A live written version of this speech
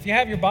If you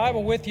have your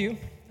Bible with you,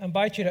 I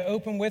invite you to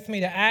open with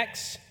me to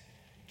Acts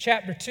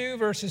chapter 2,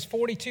 verses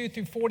 42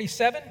 through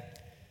 47.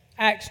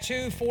 Acts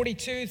 2,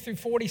 42 through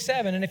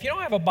 47. And if you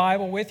don't have a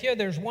Bible with you,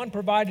 there's one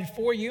provided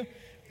for you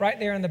right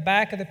there in the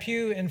back of the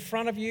pew in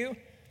front of you.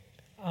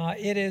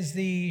 It is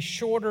the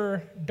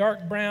shorter,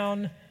 dark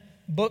brown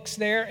books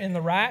there in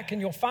the rack, and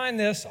you'll find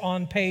this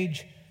on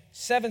page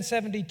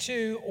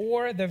 772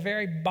 or the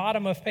very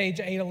bottom of page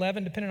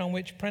 811, depending on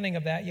which printing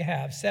of that you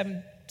have.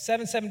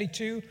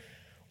 772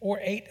 or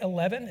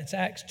 811. It's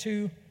Acts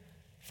 2,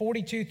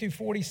 42 through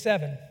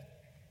 47.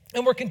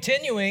 And we're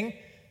continuing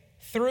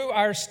through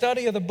our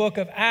study of the book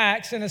of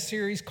Acts in a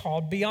series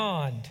called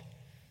Beyond.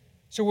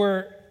 So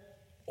we're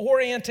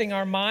orienting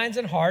our minds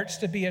and hearts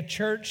to be a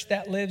church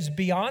that lives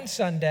beyond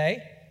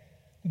Sunday,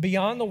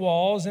 beyond the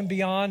walls, and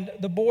beyond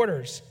the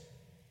borders.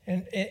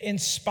 And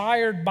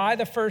inspired by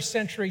the first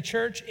century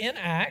church in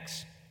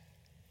Acts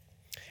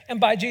and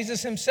by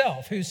Jesus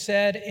himself, who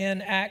said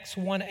in Acts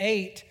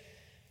 1:8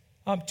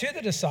 to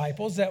the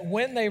disciples that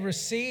when they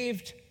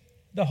received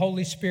the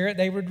Holy Spirit,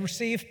 they would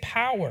receive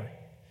power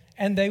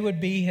and they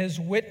would be his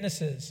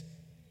witnesses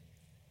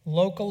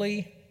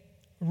locally,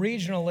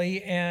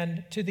 regionally,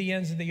 and to the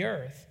ends of the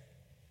earth.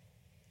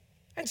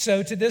 And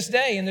so to this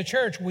day in the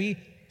church, we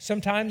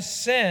sometimes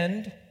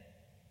send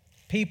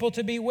people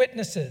to be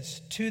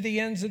witnesses to the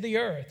ends of the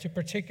earth, to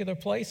particular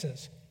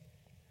places.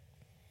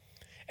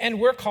 And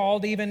we're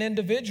called even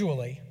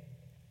individually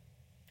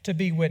to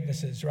be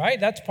witnesses, right?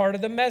 That's part of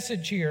the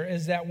message here,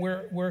 is that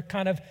we're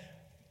kind of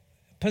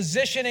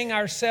positioning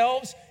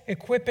ourselves,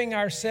 equipping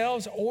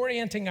ourselves,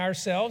 orienting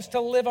ourselves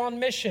to live on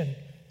mission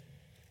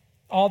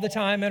all the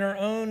time in our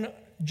own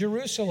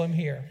Jerusalem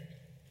here.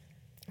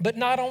 But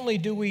not only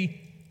do we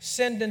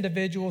send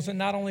individuals and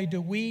not only do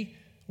we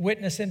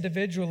witness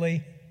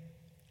individually,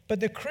 but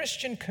the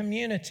Christian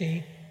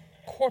community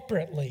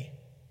corporately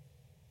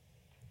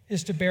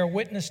is to bear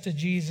witness to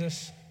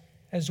Jesus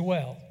as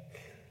well.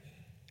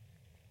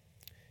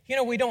 You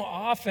know, we don't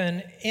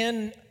often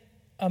in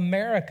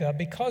America,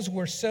 because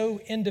we're so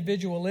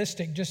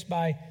individualistic just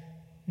by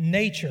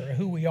nature,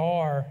 who we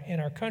are in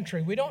our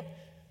country, we don't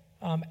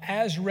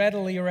as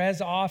readily or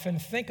as often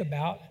think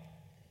about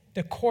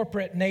the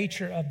corporate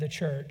nature of the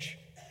church,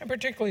 and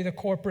particularly the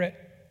corporate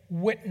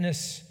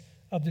witness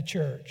of the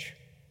church.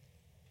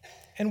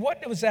 And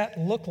what does that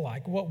look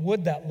like? What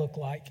would that look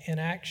like in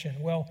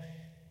action? Well,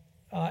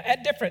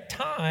 at different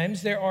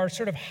times, there are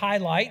sort of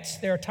highlights.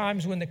 There are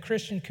times when the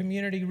Christian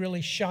community really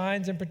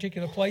shines in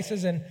particular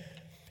places. And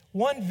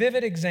one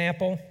vivid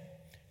example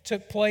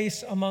took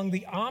place among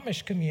the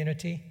Amish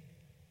community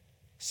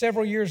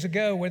several years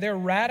ago, where their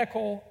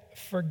radical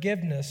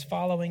forgiveness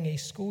following a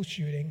school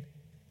shooting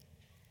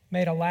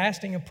made a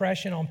lasting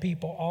impression on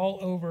people all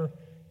over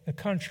the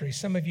country.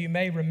 Some of you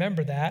may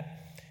remember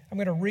that. I'm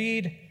going to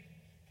read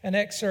an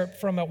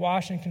excerpt from a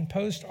Washington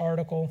Post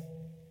article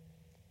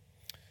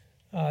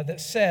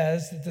that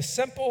says that the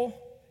simple,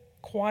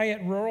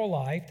 quiet rural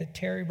life that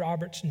Terry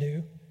Roberts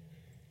knew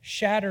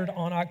shattered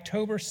on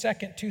October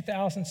 2nd,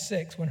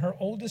 2006, when her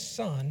oldest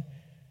son,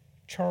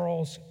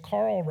 Charles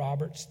Carl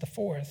Roberts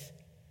IV,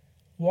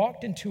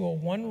 walked into a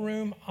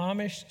one-room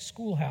Amish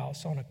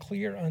schoolhouse on a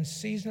clear,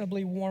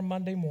 unseasonably warm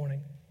Monday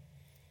morning.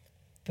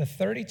 The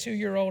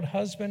 32-year-old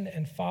husband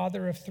and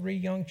father of 3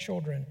 young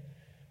children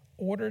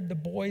ordered the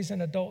boys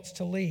and adults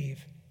to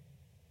leave,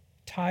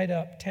 tied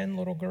up 10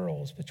 little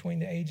girls between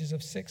the ages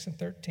of 6 and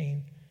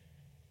 13,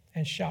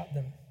 and shot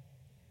them,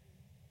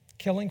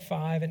 killing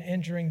 5 and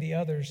injuring the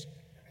others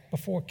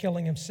before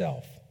killing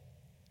himself.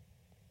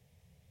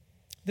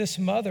 This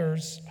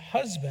mother's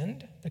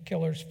husband, the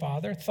killer's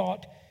father,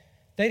 thought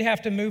they'd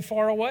have to move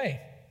far away.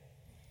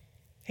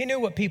 He knew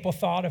what people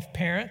thought of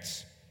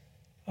parents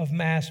of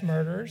mass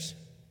murderers.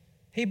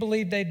 He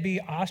believed they'd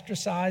be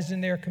ostracized in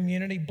their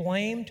community,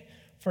 blamed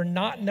for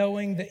not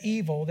knowing the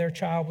evil their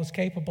child was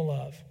capable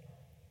of.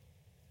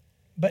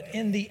 But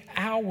in the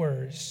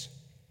hours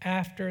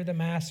after the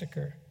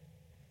massacre,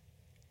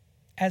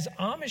 as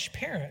Amish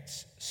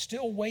parents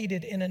still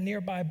waited in a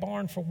nearby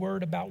barn for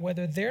word about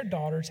whether their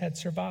daughters had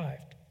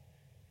survived,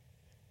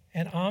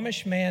 an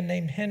Amish man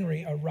named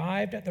Henry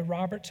arrived at the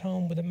Roberts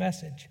home with a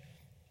message.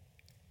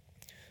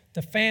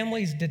 The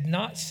families did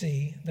not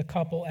see the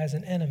couple as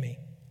an enemy.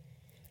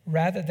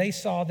 Rather, they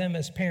saw them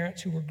as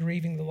parents who were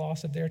grieving the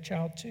loss of their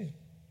child too.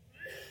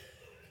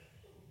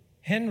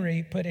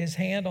 Henry put his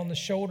hand on the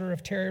shoulder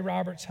of Terry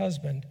Roberts'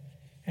 husband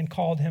and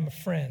called him a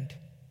friend.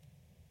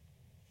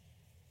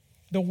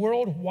 The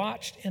world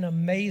watched in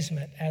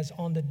amazement as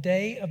on the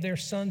day of their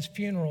son's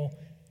funeral,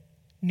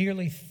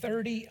 nearly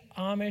 30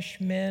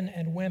 Amish men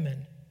and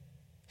women,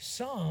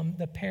 some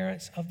the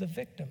parents of the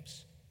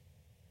victims,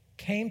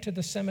 came to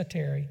the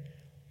cemetery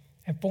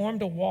and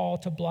formed a wall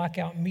to block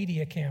out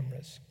media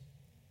cameras.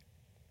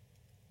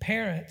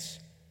 Parents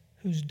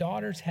whose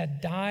daughters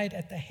had died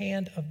at the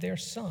hand of their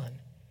son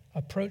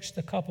approached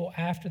the couple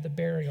after the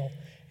burial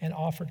and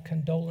offered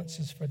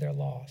condolences for their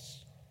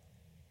loss.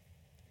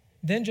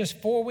 Then just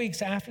 4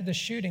 weeks after the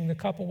shooting, the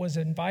couple was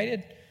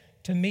invited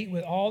to meet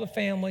with all the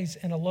families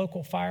in a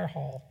local fire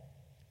hall.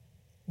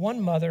 One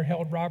mother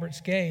held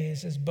Robert's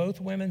gaze as both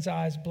women's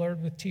eyes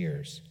blurred with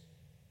tears.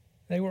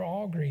 They were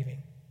all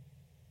grieving.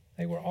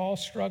 They were all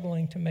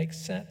struggling to make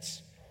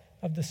sense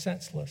of the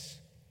senseless.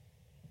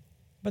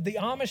 But the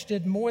Amish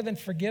did more than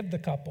forgive the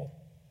couple.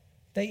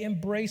 They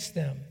embraced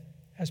them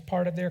as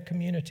part of their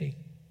community.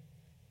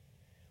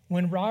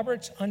 When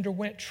Roberts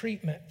underwent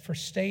treatment for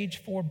stage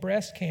 4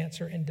 breast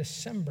cancer in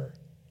December,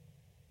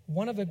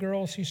 one of the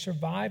girls who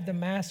survived the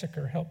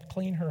massacre helped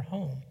clean her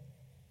home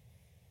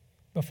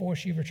before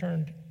she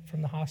returned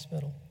from the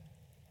hospital.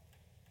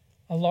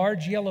 A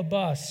large yellow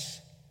bus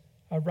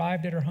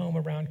arrived at her home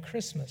around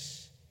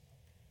Christmas,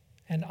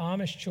 and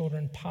Amish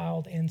children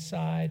piled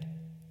inside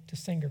to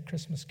sing her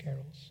Christmas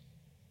carols.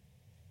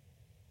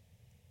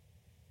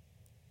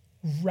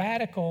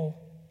 Radical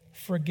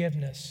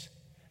forgiveness,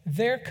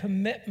 their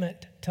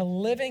commitment to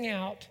living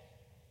out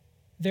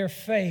their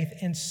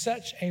faith in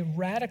such a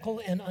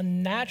radical and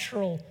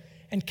unnatural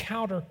and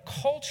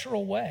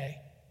countercultural way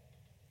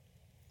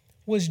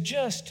was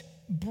just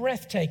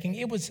breathtaking.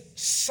 It was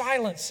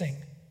silencing.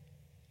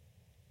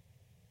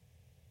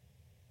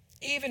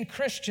 Even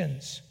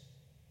Christians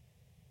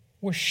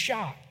were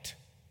shocked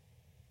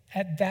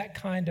at that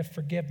kind of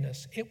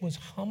forgiveness. It was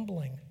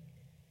humbling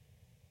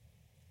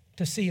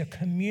to see a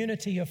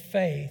community of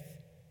faith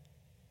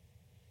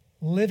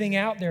living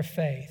out their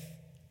faith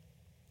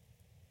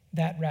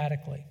that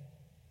radically.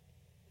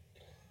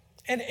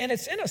 And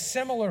it's in a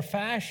similar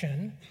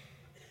fashion,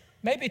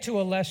 maybe to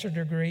a lesser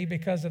degree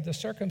because of the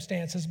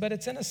circumstances, but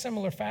it's in a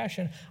similar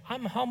fashion.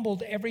 I'm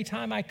humbled every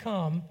time I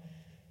come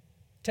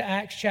to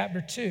Acts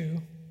chapter 2,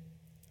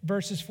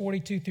 verses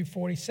 42 through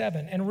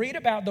 47, and read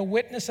about the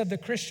witness of the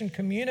Christian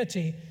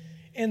community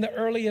in the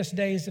earliest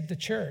days of the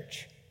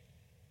church.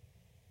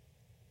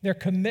 Their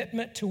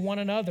commitment to one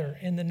another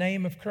in the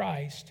name of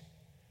Christ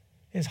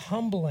is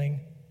humbling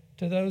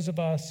to those of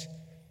us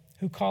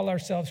who call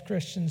ourselves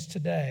Christians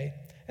today.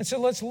 And so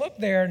let's look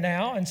there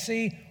now and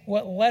see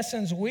what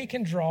lessons we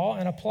can draw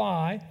and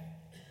apply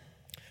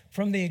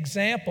from the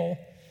example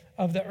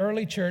of the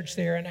early church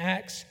there in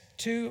Acts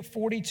 2,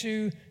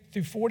 42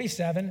 through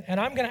 47. And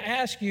I'm going to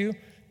ask you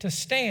to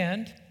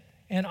stand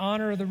in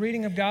honor of the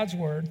reading of God's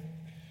word.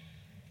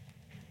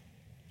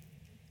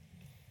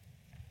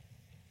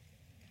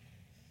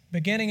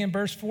 Beginning in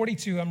verse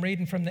 42, I'm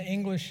reading from the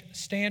English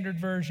Standard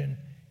Version.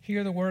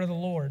 Hear the word of the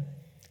Lord.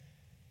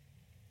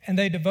 And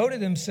they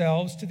devoted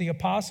themselves to the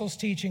apostles'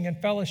 teaching and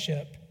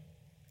fellowship,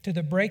 to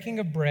the breaking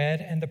of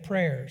bread and the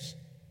prayers.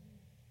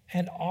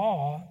 And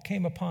awe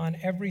came upon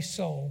every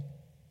soul,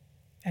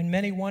 and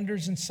many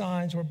wonders and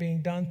signs were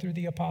being done through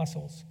the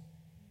apostles.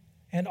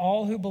 And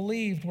all who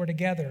believed were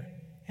together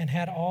and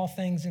had all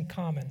things in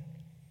common.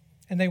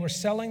 And they were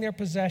selling their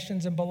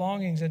possessions and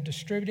belongings and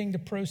distributing the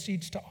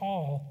proceeds to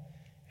all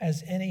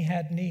as any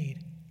had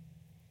need.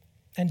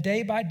 And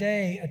day by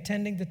day,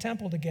 attending the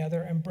temple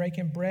together and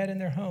breaking bread in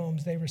their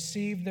homes, they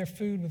received their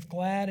food with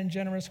glad and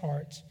generous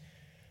hearts,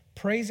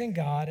 praising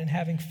God and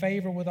having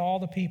favor with all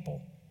the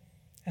people.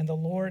 And the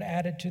Lord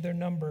added to their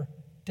number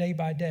day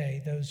by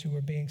day those who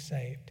were being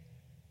saved.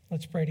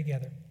 Let's pray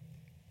together.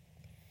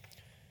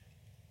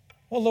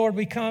 Well, Lord,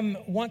 we come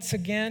once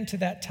again to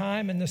that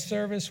time in the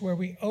service where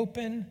we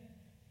open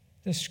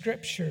the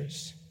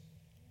scriptures,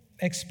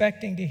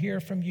 expecting to hear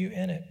from you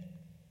in it.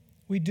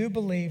 We do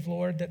believe,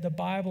 Lord, that the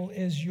Bible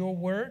is your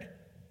word,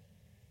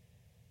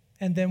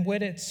 and then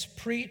when it's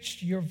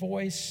preached, your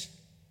voice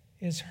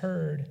is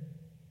heard.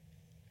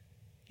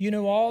 You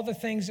know all the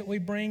things that we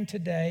bring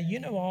today.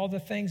 You know all the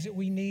things that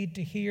we need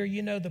to hear.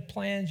 You know the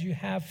plans you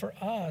have for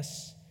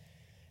us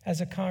as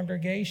a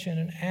congregation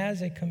and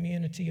as a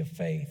community of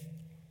faith.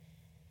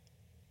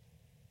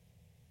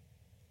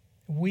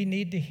 We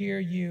need to hear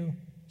you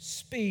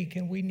speak,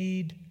 and we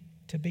need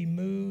to be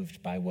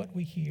moved by what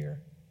we hear.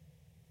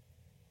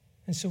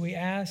 And so we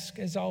ask,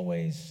 as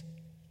always,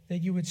 that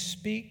you would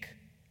speak,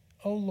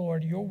 O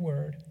Lord, your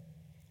word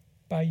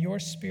by your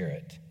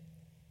Spirit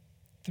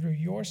through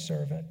your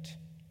servant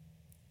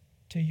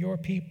to your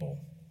people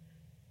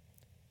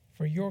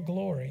for your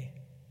glory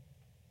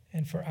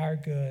and for our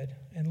good.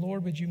 And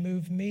Lord, would you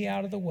move me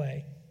out of the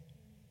way?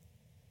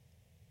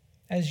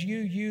 As you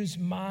use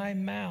my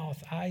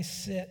mouth, I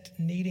sit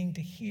needing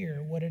to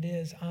hear what it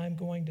is I'm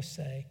going to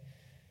say.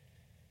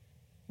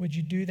 Would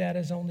you do that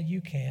as only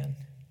you can?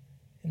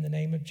 In the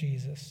name of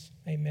Jesus,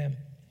 amen.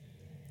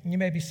 You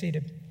may be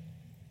seated.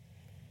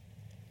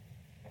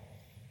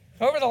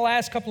 Over the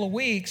last couple of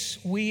weeks,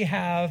 we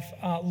have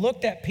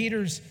looked at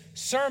Peter's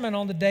sermon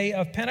on the day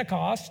of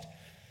Pentecost.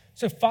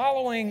 So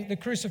following the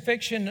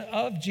crucifixion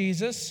of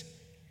Jesus,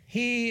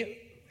 he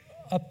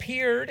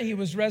appeared, he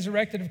was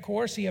resurrected, of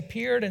course. He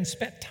appeared and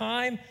spent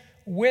time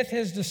with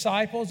his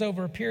disciples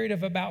over a period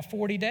of about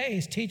 40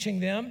 days, teaching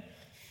them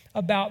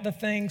about the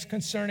things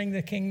concerning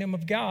the kingdom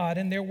of God.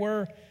 And there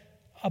were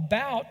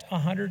about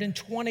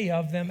 120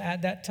 of them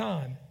at that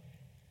time.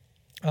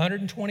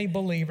 120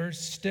 believers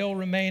still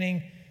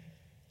remaining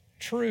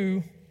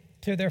true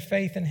to their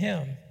faith in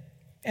him.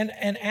 And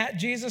at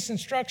Jesus'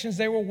 instructions,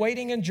 they were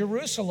waiting in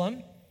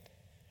Jerusalem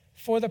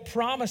for the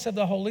promise of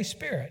the Holy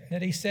Spirit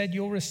that he said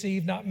you'll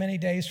receive not many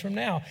days from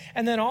now.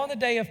 And then on the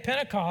day of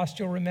Pentecost,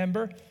 you'll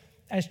remember,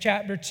 as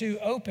chapter 2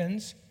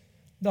 opens,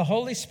 the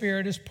Holy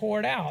Spirit is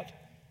poured out.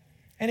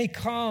 And he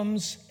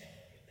comes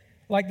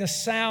like the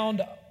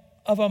sound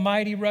of a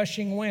mighty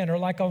rushing wind, or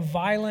like a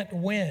violent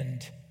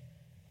wind.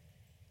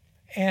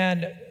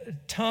 And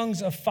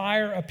tongues of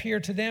fire appear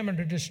to them and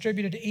are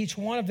distributed to each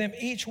one of them.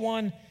 Each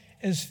one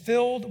is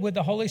filled with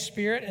the Holy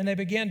Spirit, and they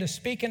begin to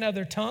speak in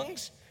other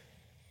tongues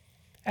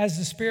as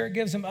the Spirit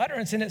gives them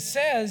utterance. And it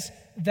says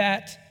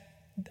that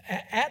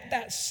at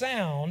that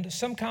sound,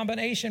 some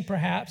combination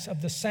perhaps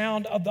of the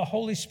sound of the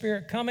Holy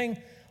Spirit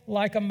coming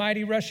like a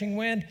mighty rushing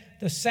wind,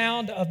 the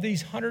sound of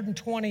these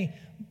 120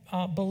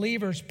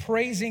 believers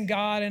praising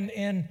God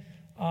in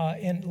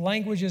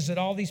languages that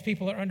all these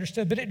people are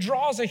understood. But it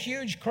draws a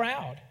huge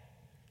crowd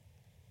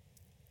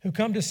who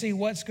come to see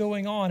what's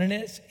going on. And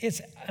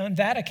it's on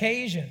that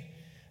occasion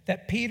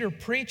that Peter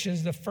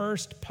preaches the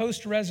first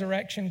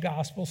post-resurrection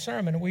gospel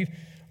sermon. And we've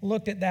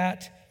looked at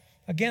that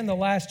again the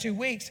last 2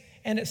 weeks.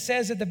 And it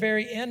says at the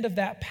very end of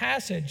that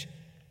passage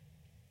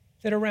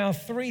that around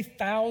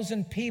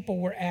 3,000 people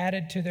were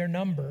added to their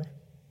number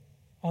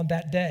on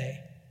that day.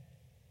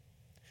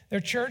 Their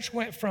church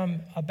went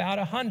from about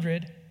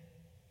 100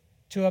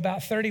 to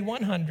about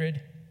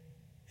 3,100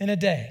 in a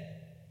day.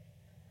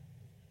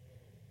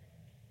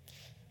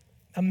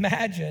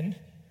 Imagine,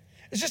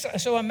 if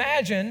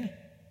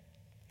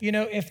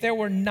there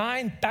were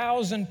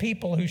 9,000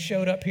 people who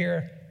showed up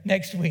here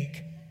next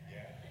week.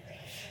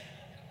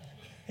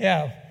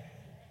 Yeah,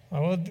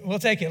 well, we'll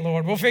take it,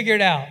 Lord. We'll figure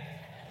it out.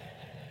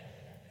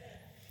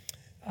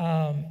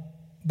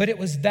 But it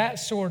was that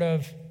sort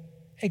of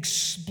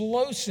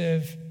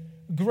explosive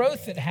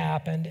growth that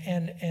happened,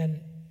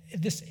 and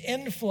this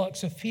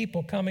influx of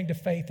people coming to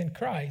faith in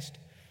Christ.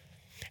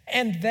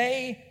 And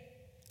they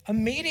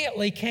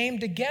immediately came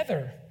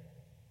together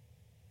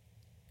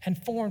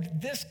and formed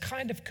this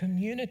kind of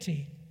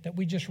community that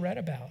we just read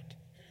about.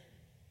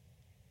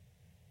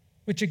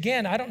 Which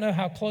again, I don't know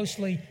how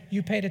closely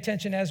you paid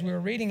attention as we were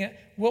reading it.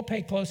 We'll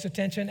pay close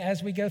attention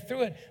as we go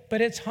through it.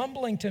 But it's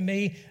humbling to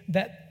me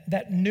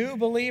that new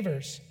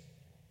believers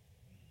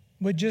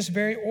would just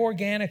very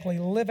organically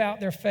live out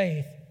their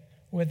faith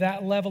with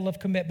that level of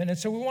commitment. And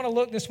so we want to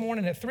look this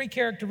morning at 3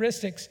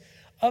 characteristics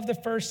of the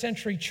first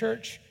century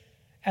church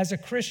as a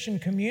Christian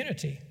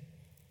community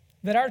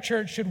that our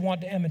church should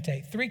want to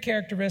imitate. 3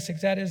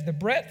 characteristics, that is the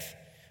breadth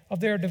of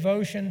their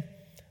devotion,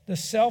 the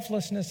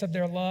selflessness of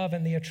their love,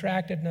 and the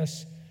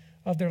attractiveness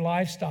of their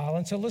lifestyle.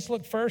 And so let's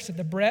look first at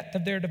the breadth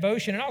of their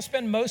devotion. And I'll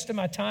spend most of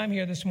my time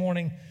here this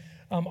morning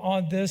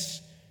on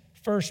this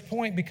first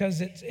point because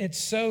it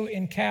so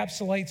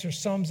encapsulates or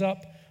sums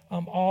up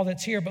all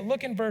that's here. But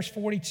look in verse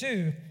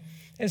 42.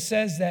 It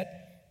says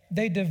that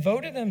they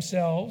devoted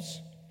themselves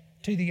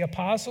to the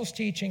apostles'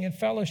 teaching and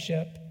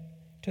fellowship,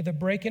 to the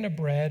breaking of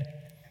bread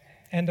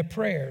and the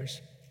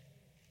prayers.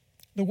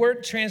 The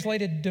word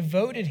translated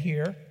devoted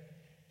here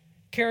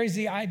carries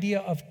the idea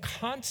of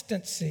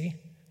constancy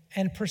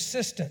and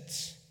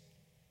persistence.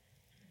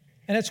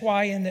 And that's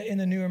why in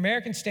the New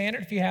American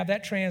Standard, if you have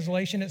that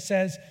translation, it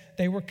says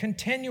they were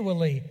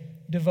continually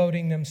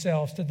devoting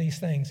themselves to these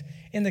things.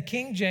 In the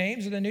King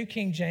James, or the New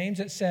King James,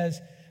 it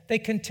says they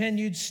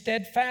continued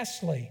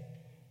steadfastly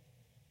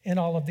in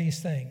all of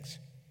these things.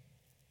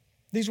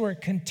 These were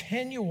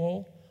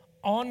continual,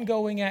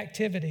 ongoing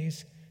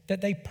activities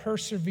that they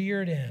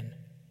persevered in,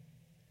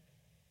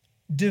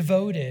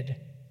 devoted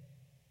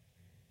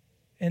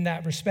in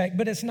that respect.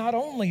 But it's not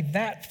only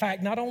that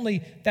fact, not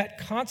only that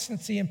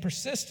constancy and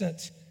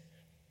persistence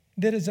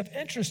that is of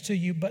interest to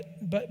you,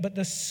 but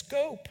the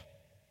scope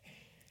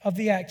of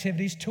the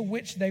activities to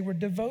which they were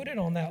devoted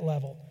on that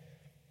level.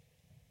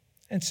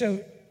 And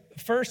so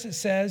first it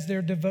says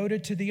they're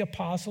devoted to the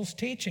apostles'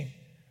 teaching.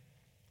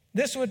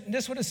 This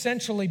would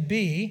essentially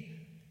be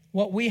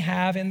what we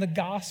have in the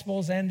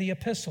Gospels and the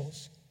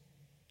epistles,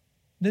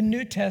 the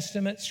New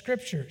Testament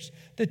scriptures,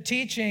 the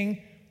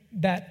teaching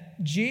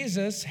that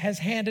Jesus has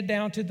handed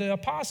down to the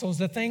apostles,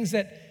 the things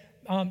that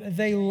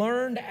they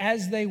learned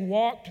as they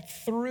walked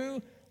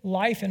through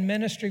life and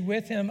ministry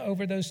with him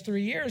over those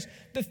 3 years,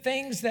 the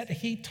things that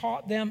he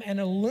taught them and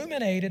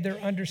illuminated their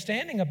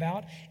understanding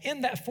about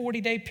in that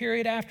 40-day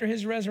period after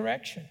his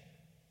resurrection.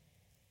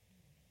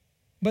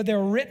 But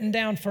they're written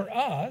down for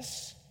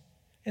us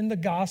in the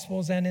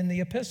Gospels and in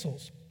the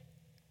epistles.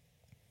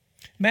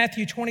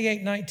 Matthew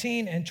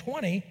 28:19 and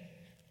 20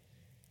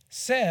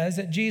 says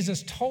that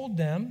Jesus told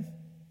them,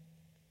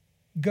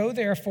 "Go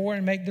therefore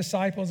and make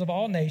disciples of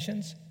all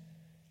nations,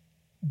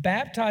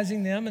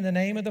 baptizing them in the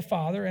name of the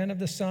Father and of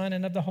the Son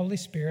and of the Holy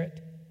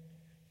Spirit,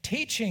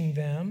 teaching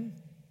them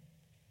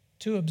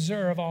to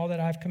observe all that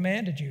I've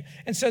commanded you."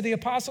 And so the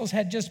apostles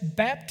had just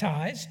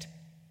baptized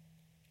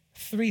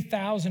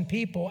 3,000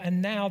 people,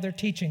 and now they're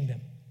teaching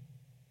them.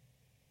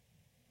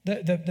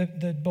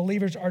 The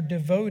believers are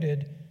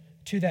devoted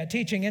to that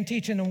teaching. And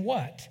teaching them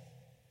what?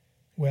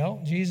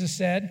 Well, Jesus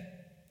said,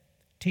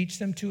 teach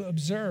them to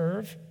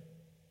observe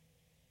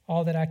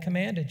all that I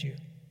commanded you.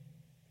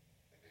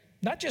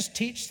 Not just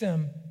teach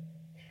them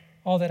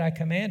all that I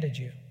commanded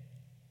you.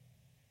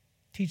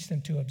 Teach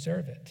them to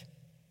observe it.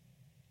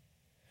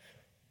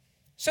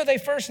 So they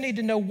first need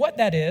to know what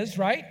that is,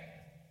 right?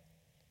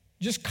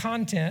 Just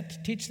content.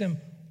 Teach them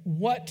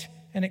what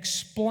and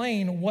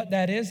explain what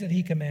that is that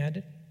he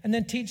commanded, and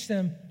then teach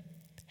them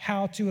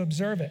how to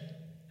observe it.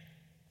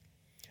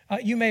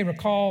 You may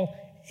recall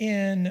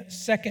in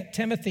 2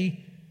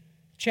 Timothy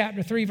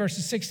chapter 3,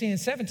 verses 16 and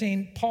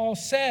 17, Paul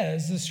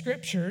says the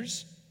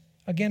scriptures,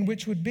 again,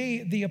 which would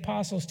be the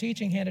apostles'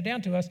 teaching handed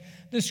down to us,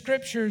 the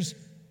scriptures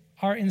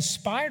are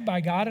inspired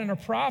by God and are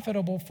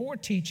profitable for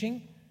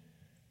teaching,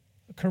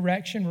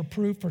 correction,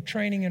 reproof, for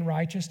training in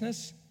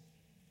righteousness,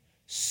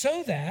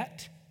 so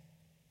that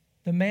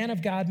the man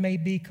of God may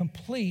be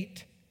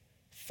complete,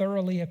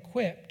 thoroughly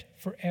equipped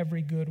for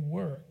every good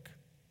work.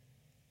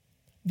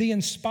 The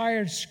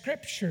inspired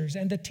scriptures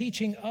and the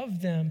teaching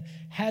of them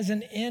has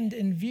an end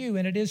in view,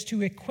 and it is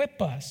to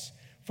equip us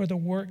for the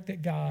work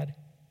that God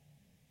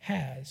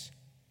has.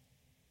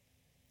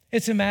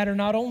 It's a matter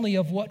not only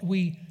of what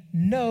we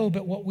know,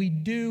 but what we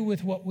do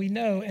with what we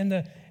know. And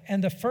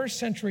the first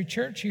century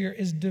church here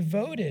is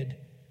devoted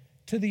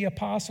to the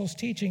apostles'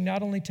 teaching,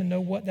 not only to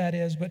know what that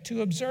is, but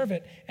to observe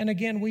it. And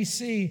again, we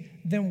see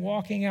them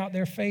walking out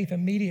their faith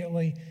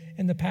immediately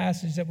in the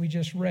passage that we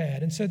just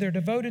read. And so they're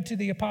devoted to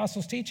the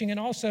apostles' teaching and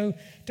also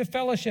to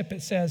fellowship,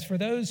 it says. For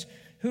those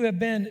who have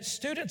been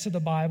students of the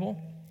Bible,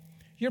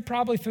 you're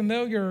probably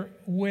familiar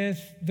with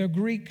the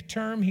Greek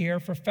term here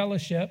for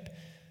fellowship.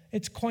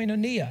 It's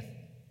koinonia.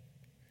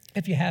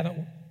 If you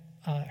haven't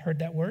heard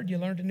that word, you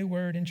learned a new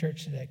word in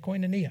church today,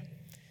 koinonia.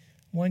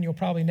 One you'll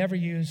probably never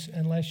use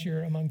unless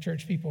you're among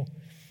church people.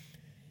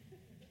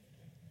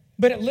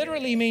 But it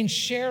literally means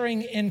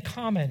sharing in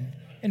common.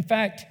 In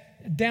fact,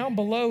 down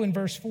below in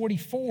verse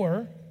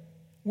 44,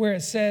 where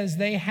it says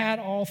they had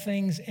all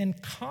things in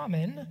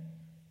common,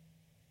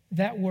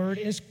 that word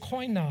is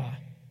koina.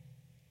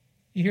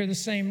 You hear the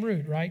same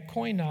root, right?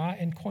 Koina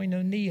and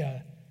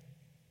koinonia.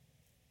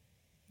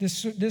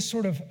 This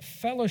sort of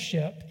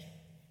fellowship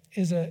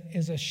is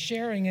a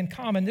sharing in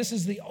common. This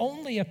is the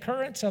only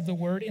occurrence of the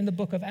word in the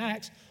book of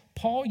Acts.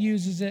 Paul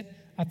uses it,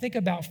 I think,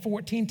 about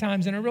 14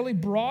 times in a really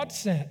broad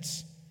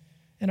sense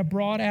and a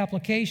broad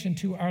application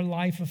to our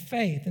life of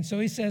faith. And so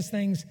he says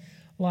things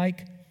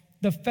like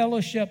the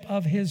fellowship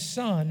of his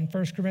Son in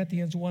 1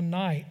 Corinthians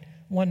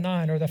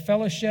 1:9, or the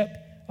fellowship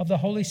of the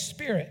Holy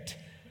Spirit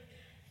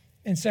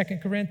in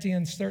 2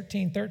 Corinthians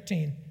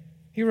 13:13.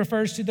 He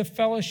refers to the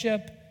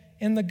fellowship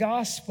in the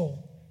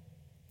gospel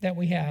that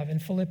we have in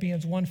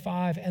Philippians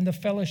 1:5, and the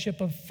fellowship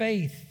of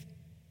faith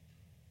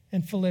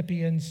in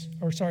Philemon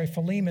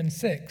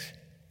 6.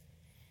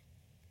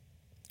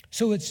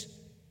 So it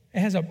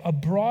has a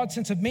broad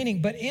sense of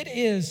meaning, but it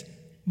is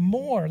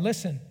more.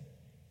 Listen,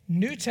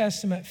 New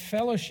Testament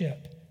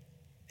fellowship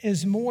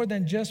is more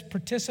than just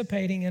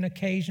participating in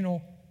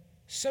occasional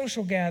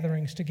social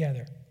gatherings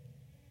together.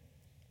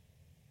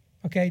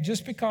 Okay,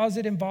 just because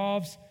it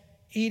involves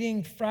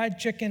eating fried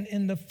chicken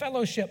in the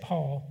fellowship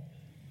hall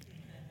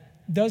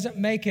doesn't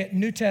make it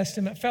New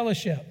Testament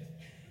fellowship.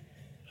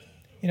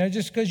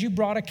 Just because you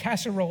brought a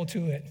casserole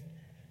to it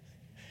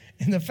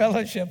in the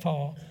fellowship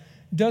hall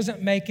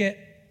doesn't make it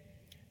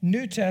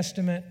New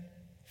Testament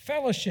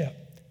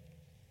fellowship.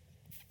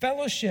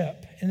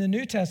 Fellowship in the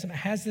New Testament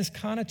has this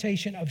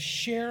connotation of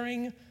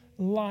sharing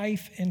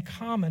life in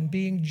common,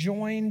 being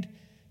joined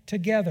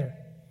together.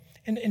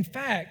 And in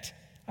fact,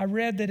 I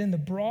read that in the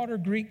broader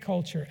Greek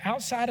culture,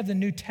 outside of the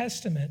New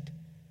Testament,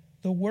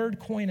 the word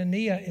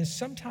koinonia is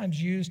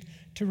sometimes used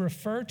to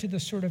refer to the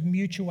sort of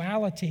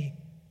mutuality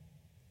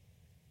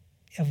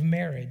of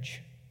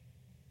marriage.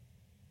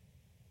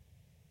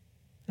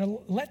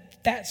 Now,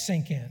 let that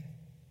sink in.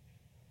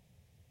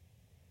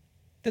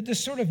 That the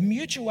sort of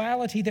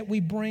mutuality that we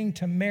bring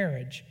to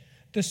marriage,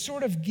 the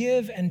sort of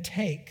give and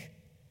take,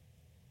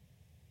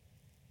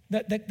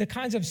 the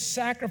kinds of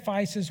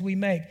sacrifices we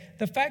make,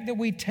 the fact that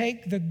we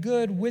take the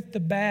good with the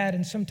bad,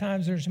 and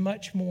sometimes there's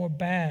much more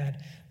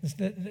bad,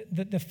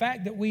 the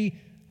fact that we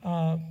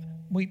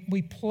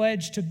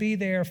pledge to be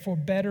there for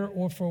better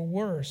or for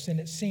worse, and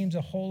it seems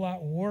a whole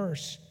lot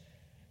worse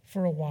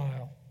for a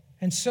while,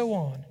 and so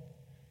on.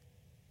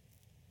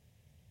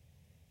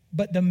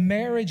 But the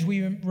marriage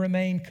we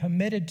remain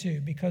committed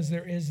to, because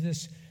there is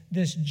this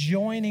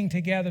joining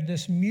together,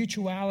 this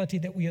mutuality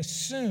that we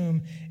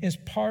assume is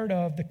part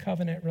of the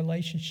covenant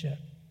relationship.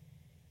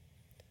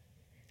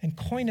 And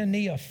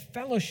koinonia,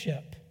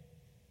 fellowship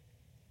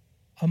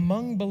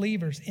among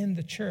believers in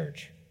the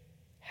church,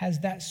 has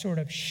that sort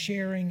of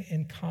sharing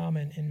in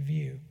common in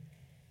view.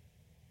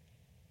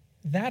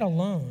 That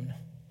alone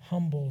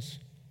humbles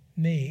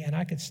me, and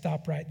I could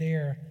stop right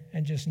there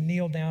and just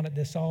kneel down at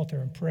this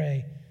altar and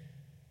pray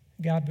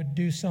God would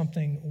do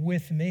something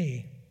with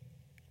me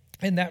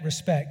in that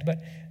respect. But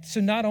so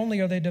not only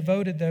are they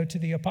devoted, though, to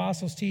the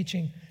apostles'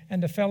 teaching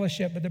and the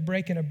fellowship, but the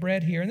breaking of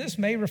bread here. And this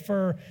may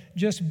refer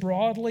just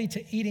broadly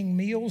to eating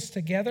meals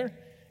together,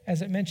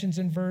 as it mentions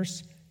in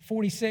verse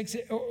 46,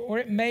 or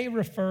it may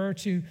refer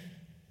to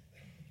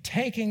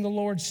taking the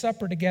Lord's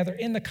Supper together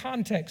in the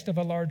context of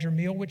a larger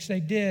meal, which they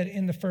did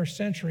in the first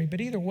century.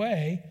 But either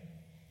way,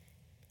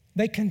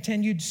 they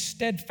continued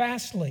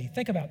steadfastly.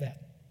 Think about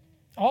that.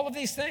 All of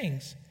these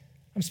things,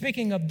 I'm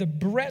speaking of the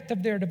breadth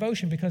of their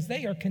devotion because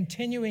they are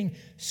continuing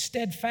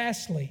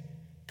steadfastly,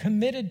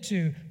 committed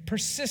to,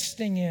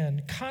 persisting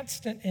in,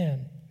 constant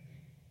in.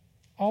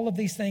 All of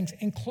these things,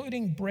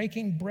 including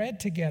breaking bread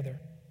together.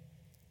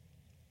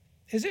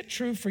 Is it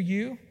true for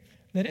you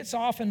that it's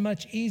often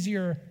much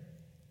easier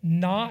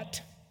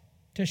not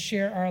to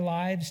share our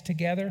lives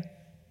together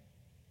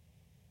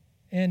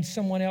in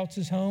someone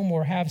else's home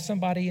or have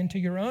somebody into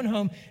your own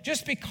home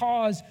just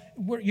because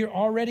you're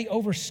already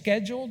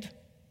overscheduled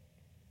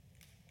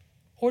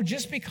or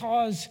just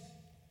because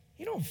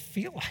you don't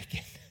feel like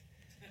it?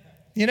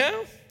 You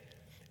know?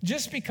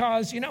 Just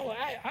because,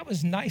 I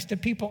was nice to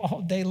people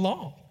all day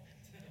long.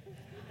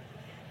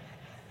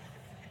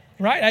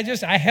 Right?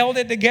 I held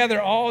it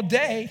together all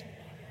day.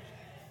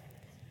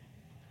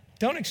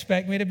 Don't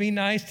expect me to be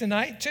nice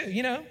tonight, too,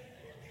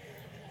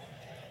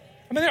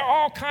 there are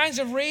all kinds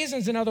of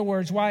reasons, in other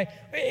words, why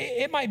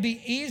it might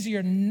be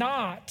easier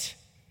not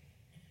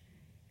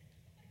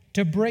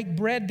to break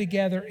bread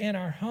together in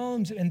our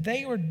homes, and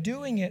they were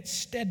doing it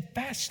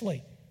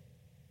steadfastly,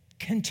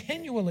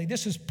 continually.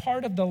 This is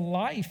part of the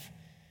life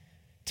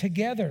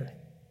together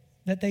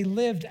that they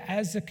lived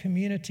as a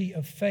community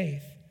of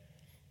faith,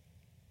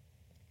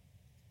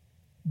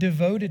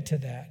 devoted to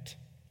that.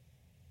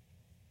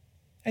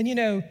 And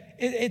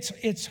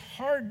it's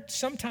hard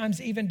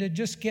sometimes even to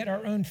just get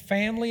our own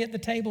family at the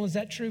table. Is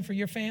that true for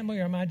your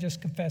family, or am I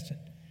just confessing?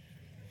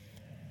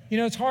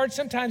 It's hard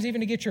sometimes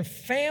even to get your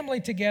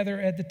family together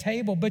at the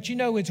table, but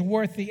it's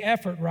worth the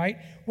effort, right?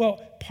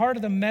 Well, part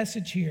of the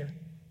message here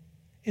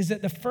is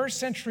that the first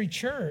century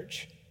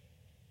church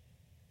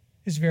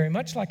is very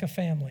much like a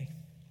family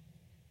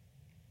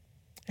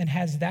and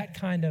has that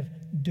kind of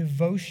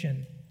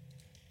devotion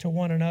to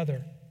one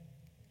another.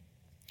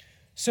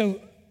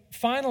 So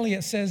finally,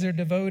 it says they're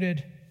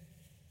devoted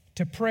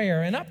to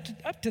prayer. And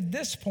up to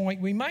this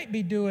point, we might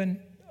be doing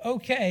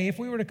okay if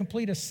we were to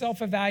complete a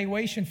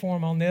self-evaluation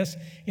form on this.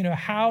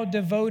 How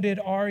devoted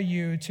are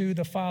you to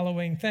the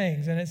following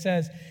things? And it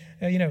says,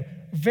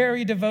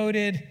 very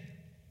devoted,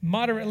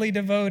 moderately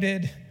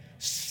devoted,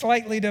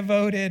 slightly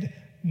devoted,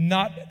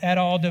 not at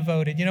all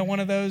devoted. One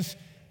of those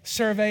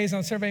surveys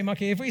on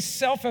SurveyMonkey. If we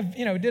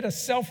did a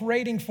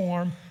self-rating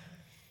form,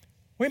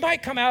 we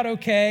might come out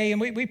okay, and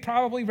we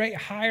probably rate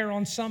higher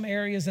on some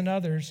areas than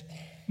others.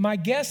 My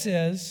guess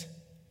is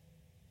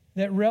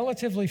that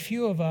relatively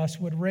few of us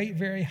would rate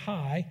very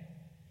high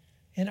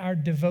in our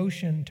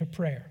devotion to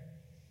prayer.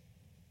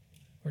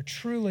 We're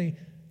truly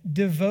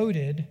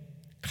devoted,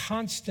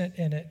 constant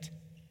in it,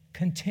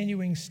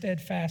 continuing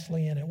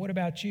steadfastly in it. What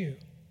about you?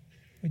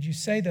 Would you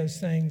say those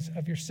things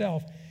of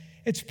yourself?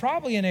 It's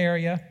probably an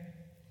area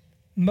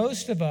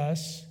most of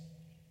us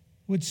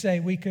would say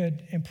we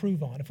could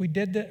improve on. If we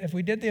did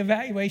the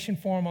evaluation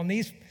form on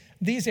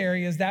these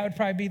areas, that would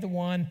probably be the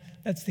one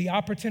that's the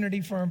opportunity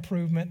for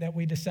improvement that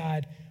we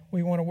decide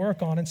we want to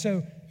work on. And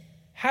so,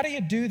 how do you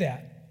do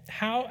that?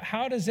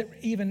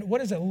 What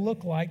does it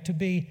look like to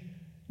be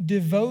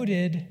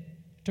devoted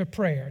to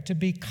prayer, to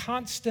be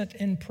constant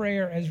in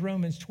prayer as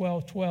Romans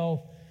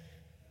 12:12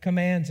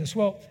 commands us?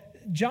 Well,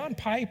 John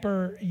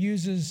Piper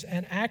uses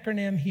an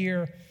acronym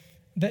here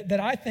that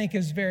I think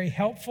is very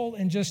helpful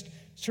in just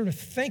sort of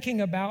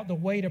thinking about the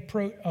way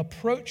to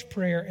approach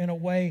prayer in a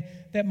way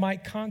that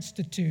might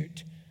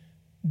constitute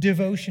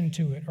devotion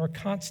to it or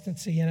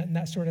constancy in it and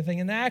that sort of thing.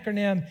 And the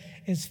acronym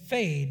is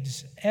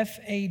FADES,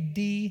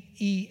 F-A-D-E-S,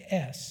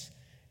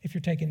 if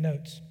you're taking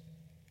notes.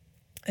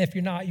 If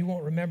you're not, you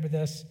won't remember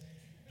this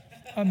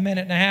a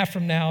minute and a half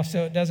from now,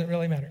 so it doesn't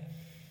really matter.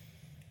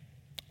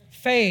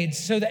 FADES,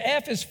 so the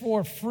F is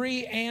for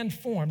free and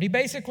formed. He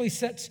basically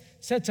sets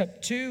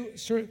up two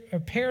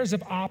pairs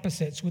of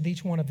opposites with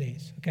each one of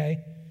these,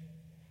 okay?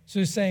 So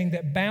he's saying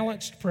that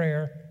balanced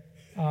prayer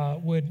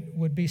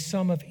would be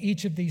some of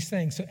each of these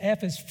things. So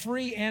F is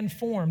free and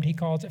formed, he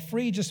calls it.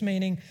 Free just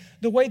meaning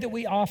the way that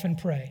we often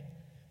pray.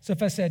 So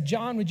if I said,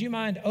 John, would you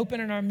mind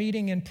opening our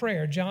meeting in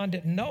prayer? John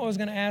didn't know I was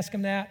going to ask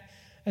him that,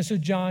 and so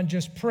John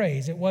just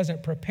prays. It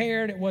wasn't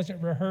prepared, it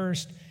wasn't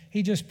rehearsed.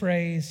 He just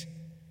prays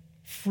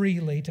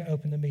freely to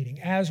open the meeting,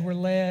 as we're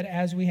led,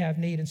 as we have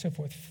need, and so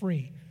forth,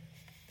 free.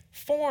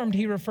 Formed,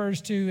 he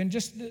refers to in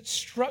just the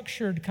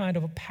structured kind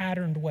of a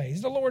patterned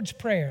ways. The Lord's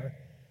Prayer,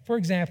 for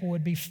example,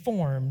 would be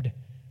formed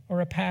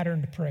or a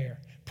patterned prayer.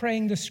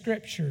 Praying the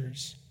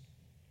Scriptures,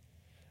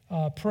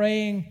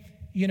 praying,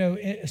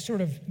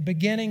 sort of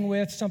beginning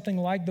with something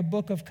like the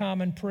Book of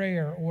Common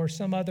Prayer or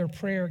some other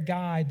prayer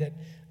guide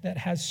that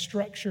has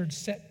structured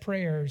set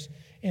prayers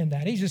in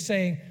that. He's just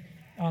saying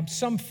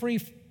some free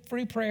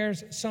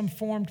prayers, some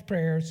formed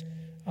prayers,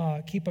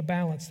 keep a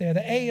balance there.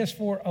 The A is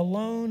for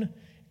alone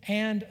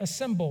and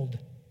assembled.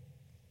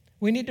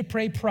 We need to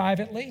pray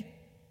privately,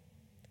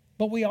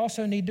 but we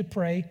also need to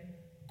pray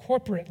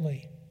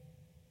corporately.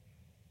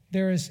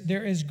 There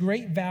is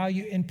great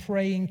value in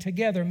praying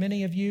together.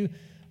 Many of you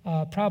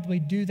probably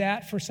do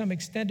that for some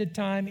extended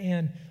time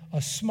in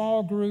a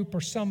small group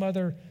or some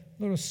other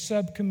little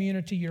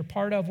sub-community you're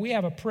part of. We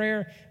have a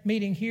prayer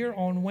meeting here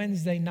on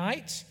Wednesday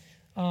nights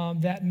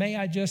that, may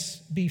I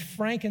just be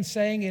frank in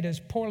saying, it is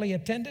poorly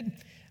attended.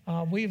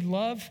 We'd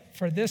love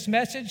for this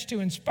message to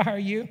inspire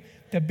you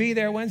to be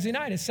there Wednesday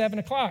night at 7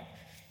 o'clock.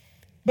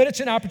 But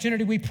it's an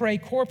opportunity. We pray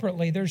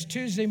corporately. There's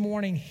Tuesday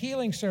morning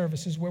healing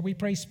services where we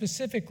pray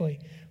specifically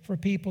for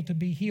people to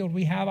be healed.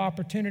 We have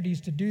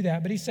opportunities to do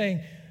that. But he's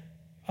saying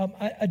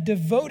a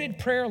devoted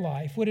prayer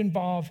life would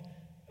involve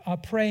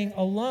praying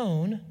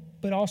alone,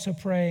 but also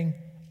praying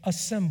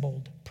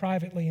assembled,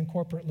 privately and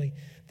corporately.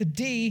 The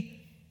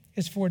D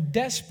is for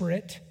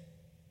desperate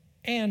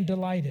and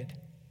delighted.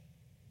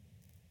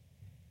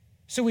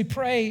 So we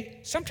pray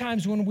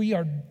sometimes when we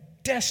are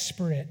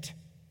desperate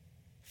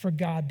for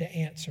God to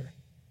answer.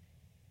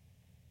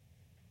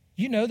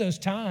 You know those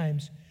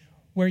times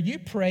where you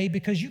pray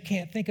because you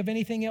can't think of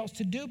anything else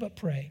to do but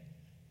pray,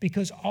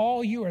 because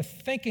all you are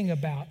thinking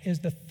about is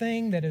the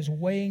thing that is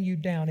weighing you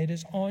down. It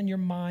is on your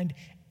mind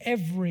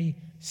every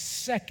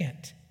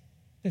second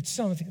that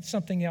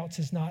something else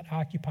is not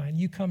occupying.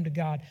 You come to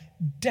God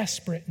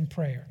desperate in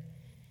prayer,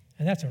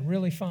 and that's a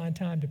really fine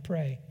time to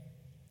pray.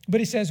 But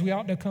he says we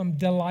ought to come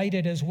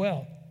delighted as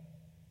well.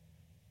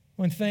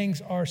 When things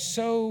are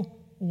so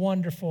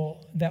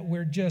wonderful that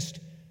we're just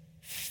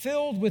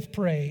filled with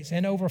praise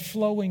and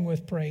overflowing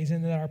with praise,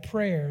 and that our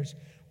prayers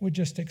would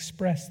just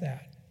express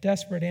that,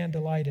 desperate and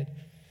delighted.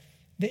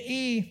 The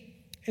E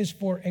is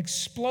for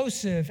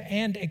explosive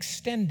and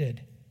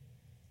extended.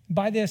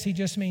 By this, he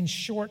just means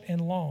short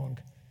and long,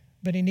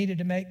 but he needed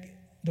to make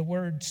the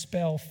word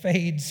spell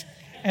fades,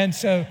 and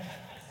so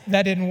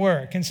that didn't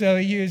work. And so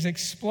he used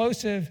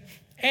explosive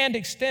and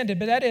extended,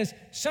 but that is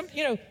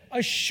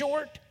a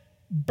short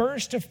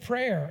burst of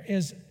prayer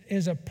is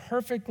a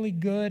perfectly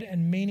good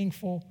and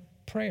meaningful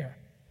prayer.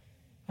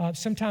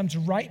 Sometimes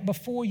right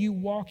before you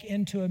walk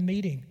into a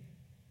meeting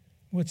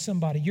with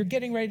somebody, you're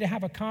getting ready to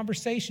have a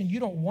conversation you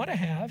don't want to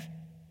have.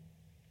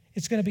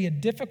 It's going to be a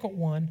difficult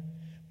one,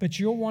 but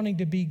you're wanting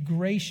to be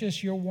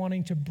gracious. You're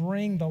wanting to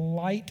bring the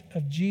light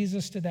of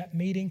Jesus to that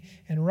meeting.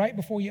 And right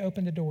before you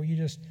open the door, you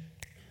just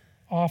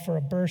offer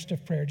a burst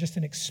of prayer, just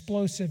an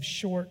explosive,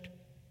 short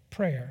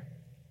prayer.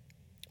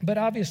 But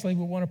obviously,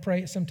 we want to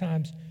pray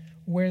sometimes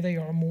where they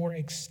are more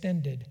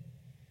extended.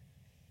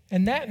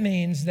 And that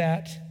means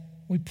that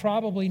we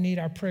probably need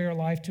our prayer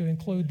life to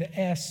include the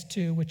S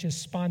too, which is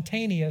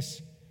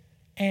spontaneous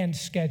and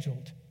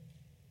scheduled.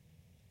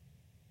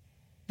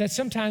 That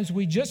sometimes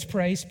we just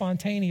pray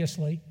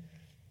spontaneously.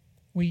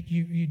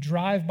 You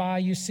drive by,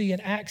 you see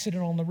an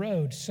accident on the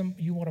road,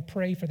 you want to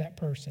pray for that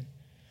person.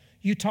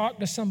 You talk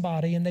to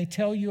somebody and they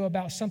tell you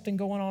about something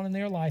going on in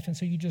their life, and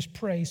so you just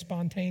pray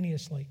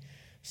spontaneously.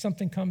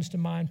 Something comes to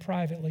mind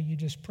privately, you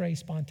just pray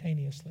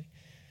spontaneously.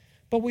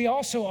 But we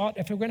also ought,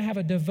 if we're going to have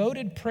a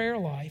devoted prayer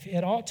life,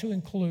 it ought to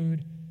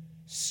include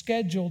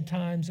scheduled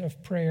times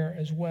of prayer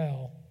as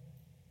well.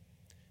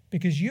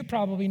 Because you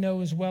probably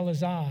know as well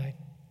as I,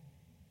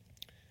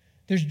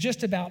 there's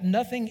just about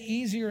nothing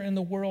easier in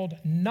the world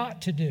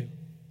not to do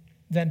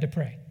than to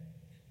pray,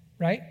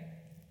 right?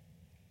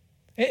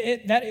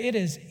 It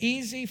is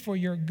easy for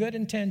your good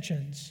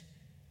intentions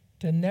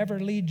to never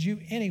lead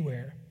you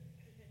anywhere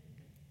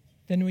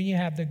than when you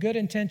have the good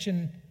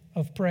intention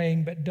of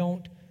praying but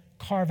don't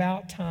carve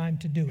out time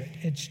to do it.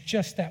 It's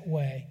just that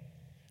way.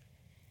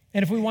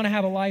 And if we want to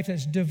have a life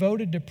that's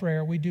devoted to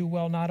prayer, we do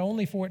well not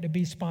only for it to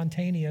be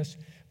spontaneous,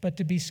 but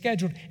to be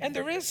scheduled. And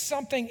there is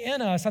something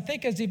in us, I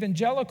think as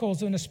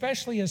evangelicals, and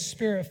especially as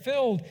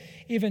Spirit-filled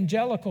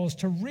evangelicals,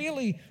 to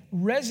really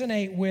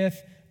resonate with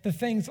the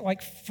things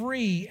like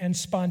free and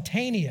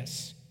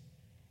spontaneous,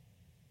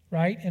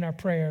 right, in our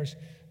prayers.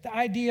 The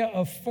idea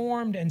of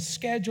formed and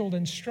scheduled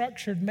and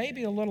structured,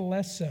 maybe a little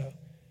less so.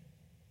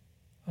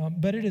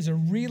 But it is a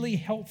really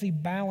healthy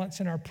balance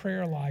in our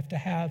prayer life to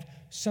have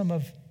some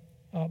of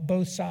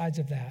both sides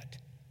of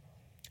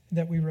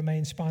that we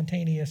remain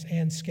spontaneous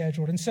and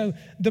scheduled. And so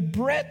the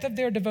breadth of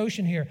their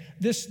devotion here,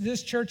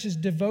 this church's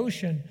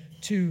devotion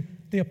to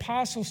the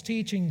apostles'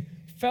 teaching,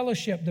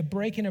 fellowship, the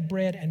breaking of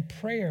bread, and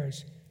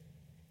prayers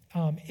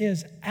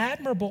is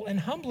admirable and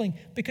humbling,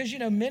 because,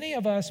 many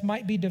of us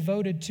might be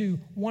devoted to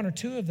one or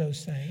two of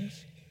those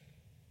things,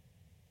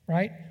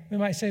 right? We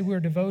might say we're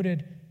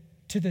devoted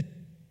to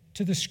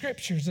the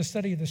Scriptures, the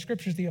study of the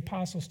Scriptures, the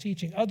apostles'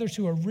 teaching. Others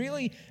who are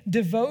really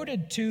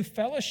devoted to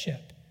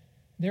fellowship.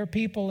 There are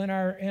people in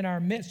our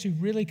midst who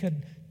really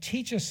could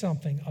teach us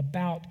something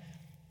about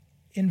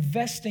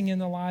investing in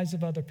the lives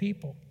of other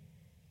people.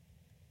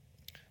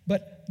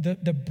 But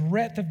the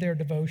breadth of their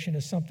devotion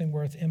is something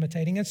worth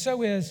imitating, and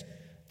so is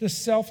the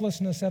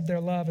selflessness of their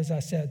love, as I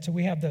said. So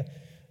we have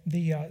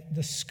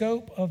the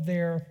scope of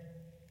their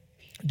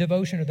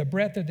devotion, or the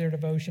breadth of their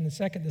devotion, and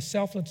second, the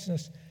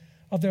selflessness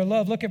of their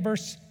love. Look at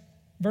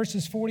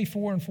verses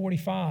 44 and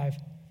 45.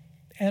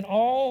 And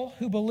all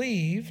who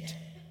believed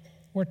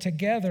were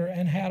together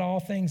and had all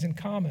things in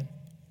common.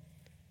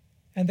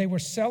 And they were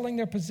selling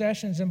their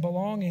possessions and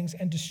belongings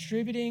and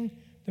distributing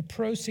the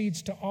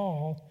proceeds to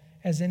all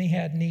as any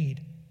had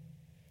need.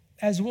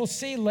 As we'll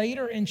see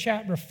later in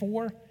chapter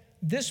 4,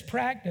 this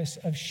practice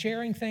of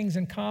sharing things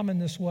in common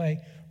this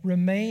way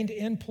remained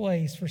in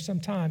place for some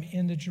time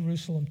in the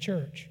Jerusalem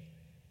church.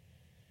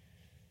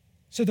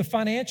 So the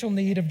financial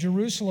need of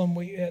Jerusalem,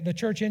 the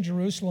church in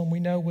Jerusalem, we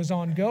know was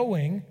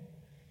ongoing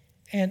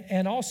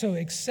and also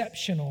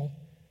exceptional.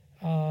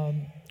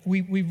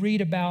 We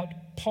read about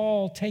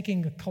Paul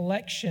taking a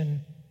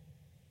collection,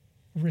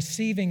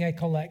 receiving a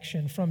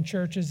collection from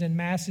churches in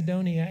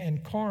Macedonia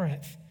and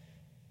Corinth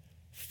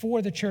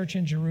for the church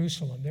in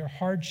Jerusalem. Their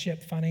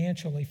hardship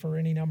financially, for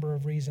any number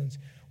of reasons,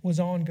 was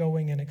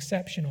ongoing and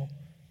exceptional.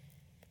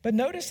 But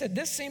notice that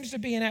this seems to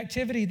be an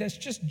activity that's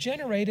just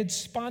generated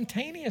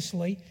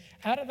spontaneously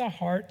out of the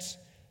hearts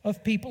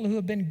of people who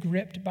have been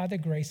gripped by the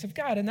grace of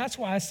God. And that's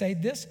why I say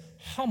this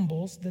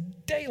humbles the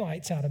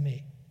daylights out of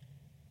me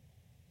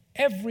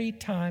every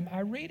time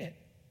I read it.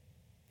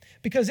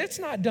 Because it's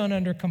not done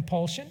under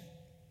compulsion.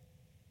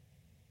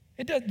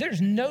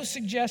 There's no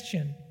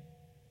suggestion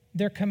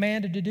they're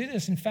commanded to do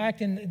this. In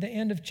fact, in the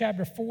end of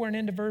chapter 4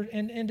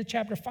 and into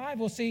chapter 5,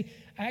 we'll see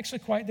actually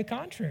quite the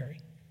contrary.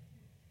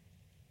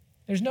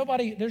 There's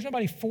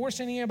nobody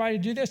forcing anybody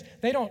to do this.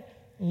 They don't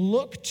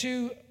look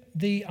to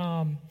the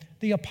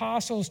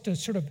apostles to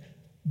sort of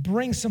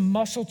bring some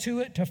muscle to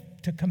it,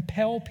 to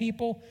compel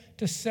people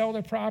to sell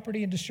their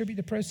property and distribute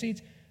the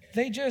proceeds.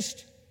 They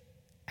just,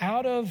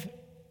 out of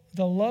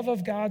the love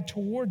of God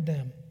toward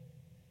them,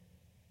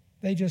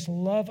 they just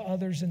love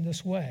others in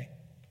this way.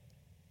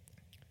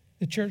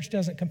 The church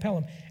doesn't compel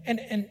them.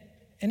 And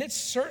it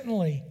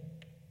certainly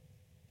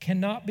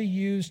cannot be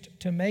used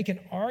to make an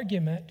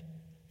argument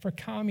for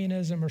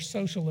communism or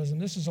socialism.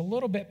 This is a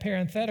little bit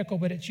parenthetical,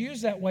 but it's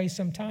used that way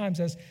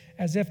sometimes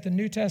as if the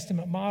New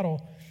Testament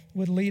model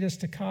would lead us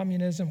to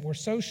communism or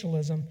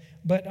socialism.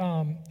 But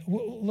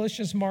let's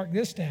just mark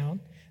this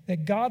down,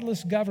 that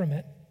godless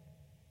government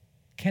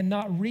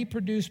cannot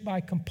reproduce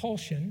by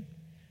compulsion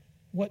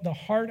what the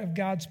heart of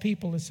God's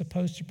people is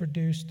supposed to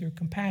produce through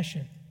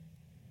compassion.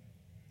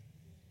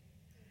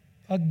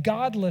 A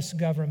godless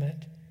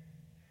government,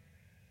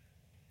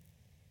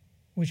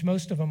 which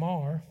most of them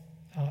are,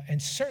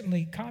 and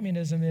certainly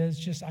communism is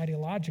just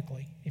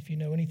ideologically, if you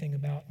know anything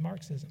about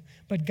Marxism.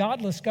 But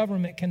godless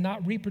government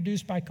cannot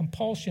reproduce by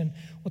compulsion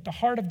what the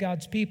heart of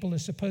God's people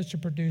is supposed to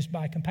produce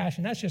by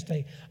compassion. That's just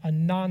a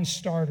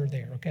non-starter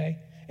there, okay?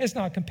 It's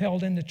not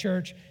compelled in the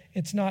church.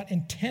 It's not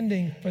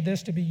intending for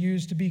this to be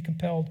used to be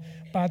compelled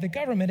by the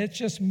government. It's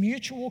just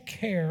mutual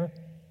care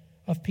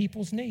of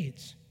people's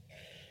needs.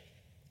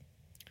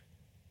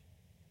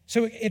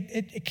 So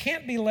it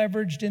can't be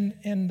leveraged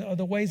in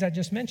the ways I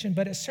just mentioned,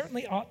 but it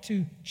certainly ought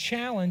to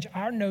challenge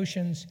our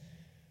notions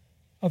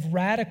of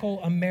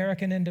radical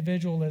American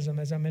individualism,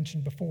 as I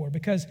mentioned before,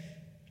 because,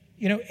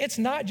 it's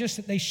not just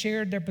that they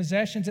shared their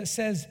possessions. It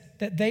says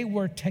that they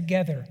were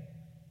together.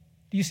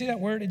 Do you see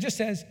that word? It just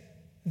says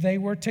they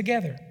were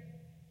together.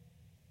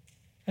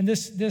 And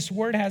this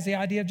word has the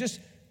idea of just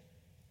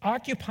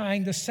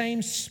occupying the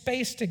same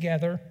space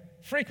together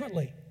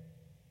frequently.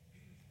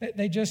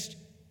 They just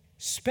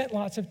spent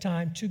lots of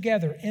time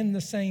together in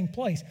the same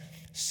place.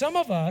 Some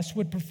of us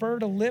would prefer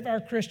to live our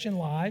Christian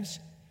lives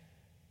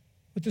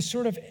with the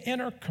sort of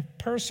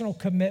interpersonal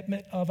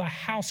commitment of a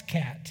house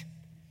cat,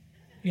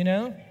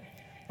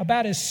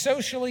 about as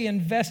socially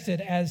invested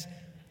as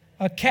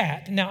a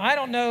cat. Now, I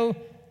don't know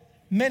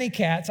many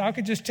cats. I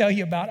could just tell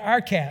you about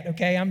our cat,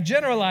 okay? I'm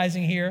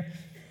generalizing here.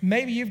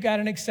 Maybe you've got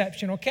an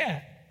exceptional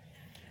cat.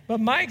 But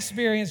my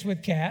experience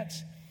with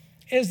cats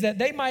is that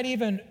they might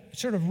even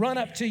sort of run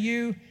up to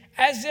you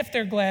as if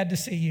they're glad to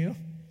see you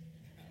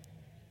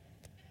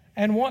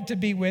and want to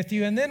be with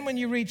you. And then when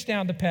you reach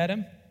down to pet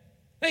them,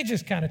 they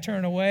just kind of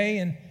turn away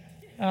and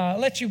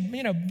let you,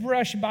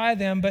 brush by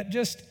them, but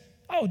just,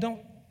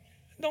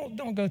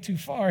 don't go too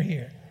far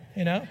here,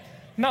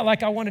 Not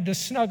like I wanted to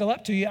snuggle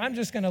up to you. I'm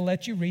just going to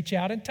let you reach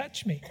out and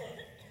touch me.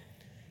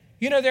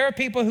 There are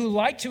people who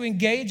like to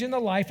engage in the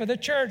life of the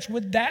church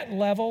with that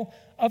level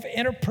of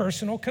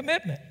interpersonal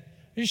commitment.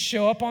 Just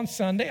show up on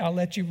Sunday. I'll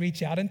let you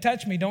reach out and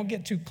touch me. Don't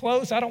get too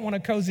close. I don't want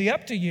to cozy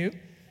up to you.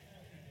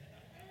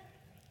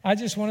 I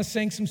just want to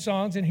sing some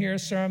songs and hear a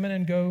sermon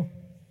and go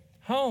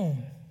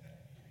home.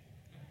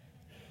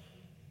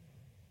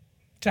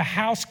 It's a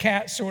house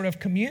cat sort of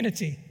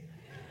community.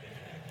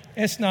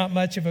 It's not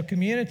much of a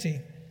community.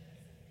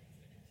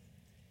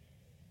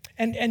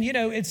 And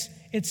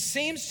it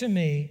seems to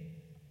me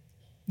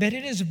that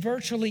it is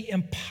virtually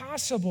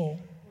impossible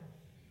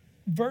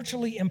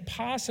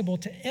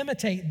to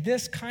imitate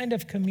this kind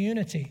of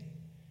community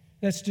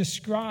that's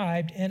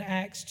described in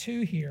Acts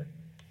 2 here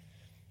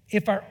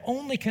if our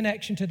only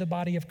connection to the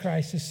body of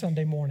Christ is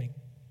Sunday morning.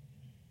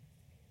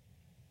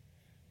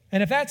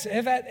 And if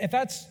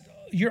that's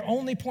your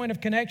only point of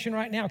connection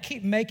right now,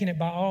 keep making it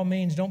by all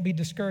means. Don't be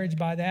discouraged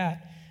by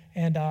that.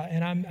 And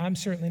I'm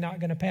certainly not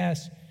going to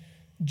pass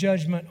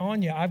judgment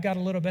on you. I've got a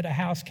little bit of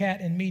house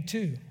cat in me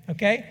too,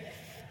 okay?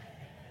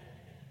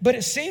 But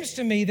it seems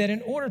to me that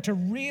in order to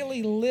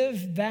really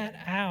live that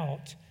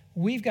out,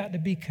 we've got to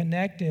be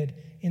connected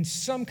in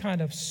some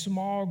kind of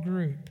small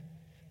group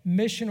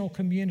missional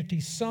community,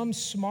 some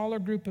smaller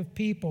group of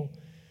people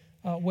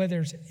where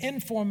there's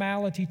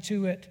informality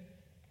to it,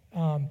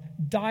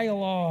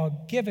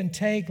 dialogue, give and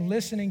take,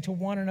 listening to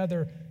one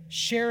another,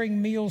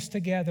 sharing meals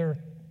together,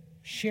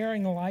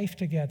 sharing life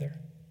together.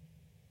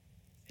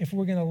 If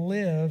we're going to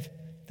live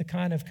the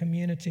kind of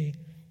community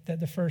that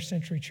the first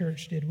century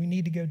church did, we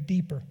need to go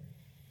deeper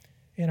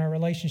in our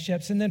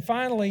relationships. And then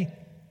finally,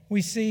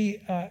 we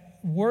see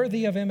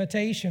worthy of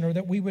imitation, or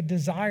that we would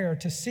desire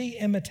to see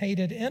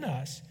imitated in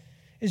us,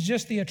 is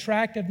just the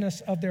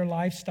attractiveness of their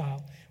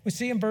lifestyle. We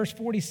see in verse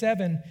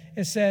 47,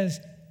 it says,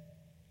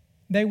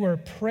 they were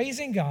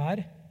praising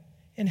God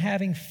and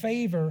having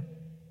favor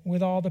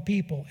with all the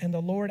people, and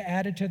the Lord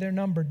added to their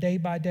number day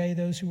by day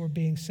those who were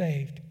being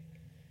saved.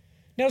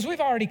 Now, as we've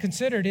already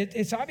considered,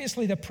 it's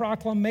obviously the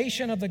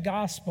proclamation of the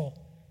gospel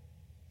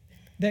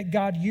that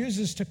God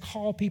uses to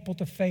call people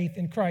to faith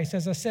in Christ.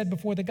 As I said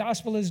before, the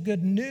gospel is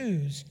good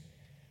news,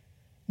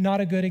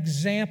 not a good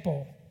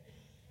example.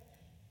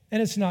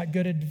 And it's not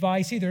good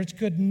advice either. It's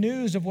good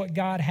news of what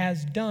God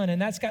has done,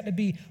 and that's got to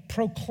be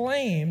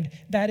proclaimed.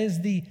 That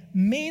is the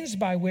means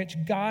by which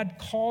God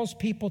calls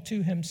people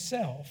to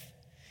himself.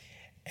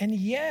 And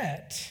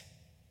yet,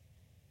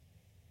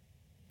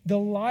 the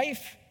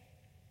life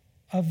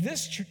of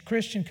this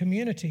Christian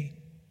community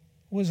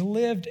was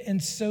lived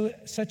in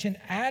such an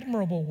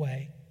admirable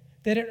way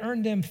that it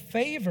earned them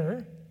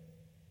favor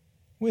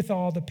with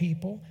all the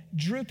people,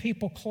 drew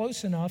people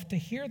close enough to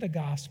hear the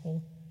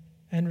gospel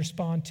and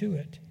respond to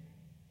it,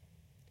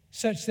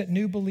 such that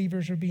new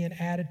believers are being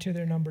added to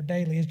their number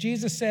daily. As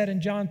Jesus said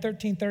in John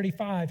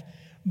 13:35,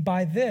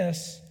 by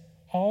this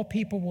all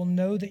people will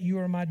know that you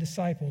are my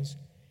disciples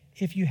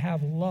if you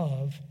have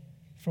love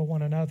for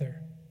one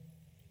another.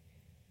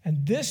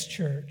 And this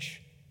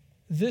church,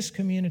 this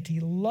community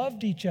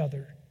loved each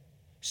other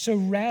so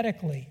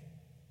radically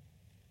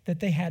that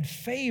they had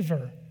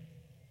favor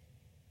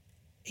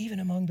even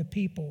among the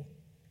people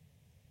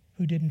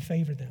who didn't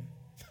favor them.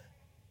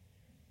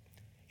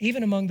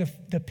 Even among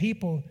the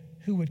people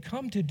who would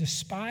come to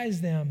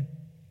despise them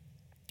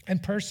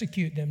and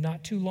persecute them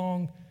not too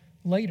long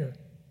later.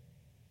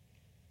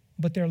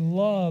 But their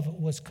love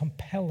was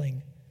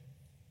compelling.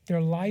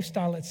 Their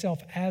lifestyle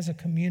itself as a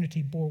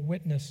community bore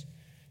witness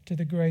to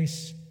the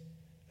grace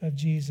of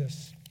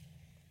Jesus.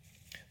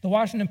 The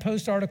Washington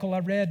Post article I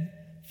read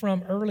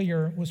from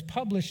earlier was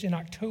published on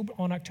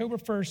October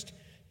 1st,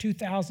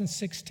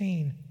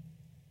 2016,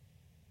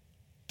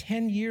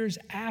 10 years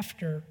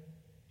after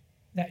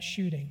that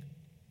shooting.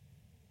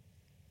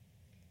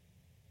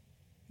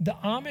 The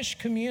Amish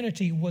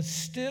community was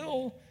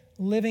still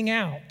living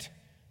out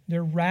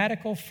their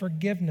radical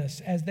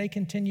forgiveness as they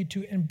continued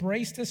to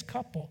embrace this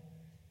couple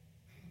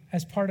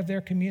as part of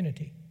their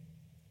community.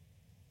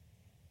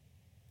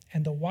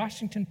 And the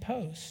Washington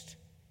Post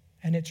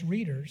and its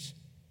readers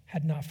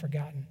had not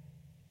forgotten.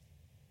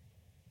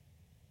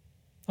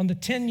 On the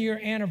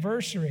 10-year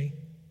anniversary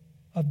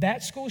of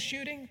that school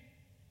shooting,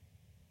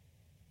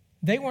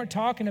 they weren't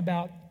talking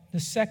about the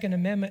Second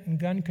Amendment and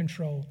gun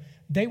control.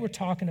 They were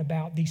talking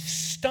about the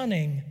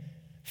stunning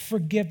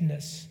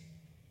forgiveness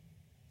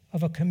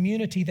of a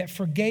community that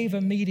forgave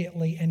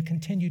immediately and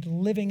continued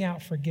living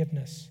out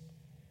forgiveness.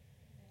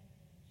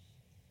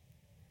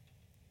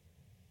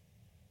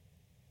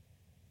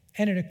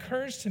 And it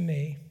occurs to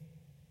me,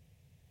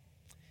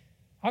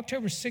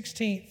 October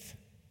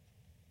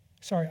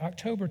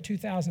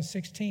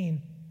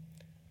 2016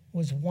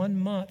 was 1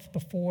 month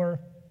before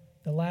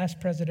the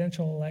last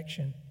presidential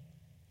election.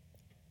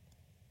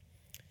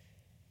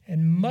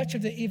 And much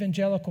of the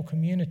evangelical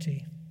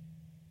community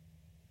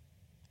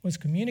was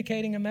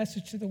communicating a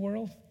message to the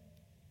world,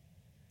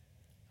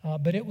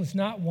 but it was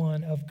not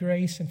one of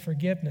grace and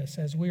forgiveness,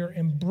 as we are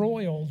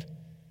embroiled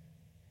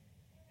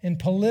in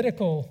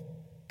political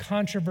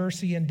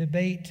controversy and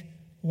debate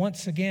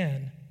once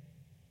again.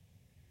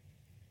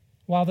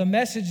 While the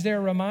message they're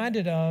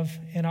reminded of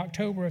in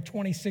October of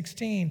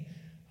 2016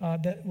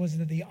 that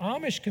the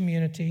Amish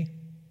community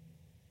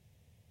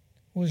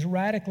was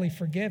radically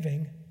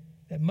forgiving,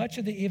 that much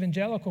of the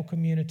evangelical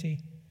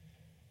community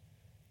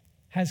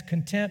has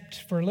contempt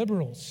for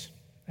liberals.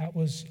 That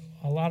was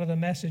a lot of the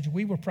message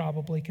we were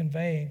probably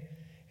conveying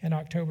in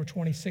October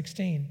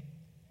 2016.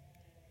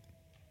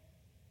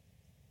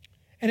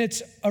 And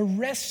it's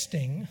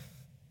arresting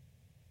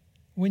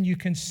when you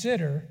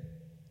consider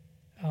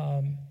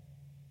how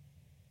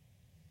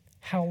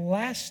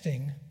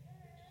lasting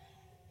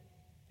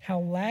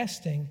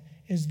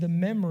is the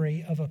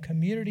memory of a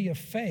community of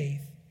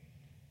faith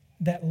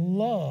that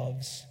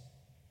loves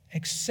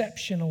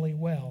exceptionally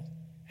well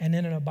and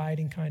in an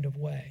abiding kind of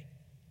way.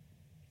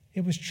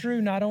 It was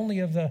true not only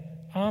of the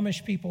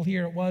Amish people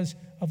here, it was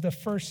of the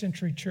first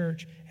century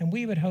church, and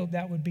we would hope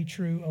that would be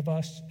true of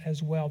us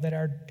as well,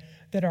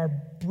 that our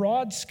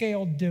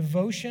broad-scale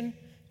devotion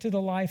to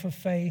the life of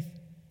faith,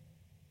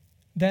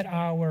 that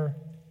our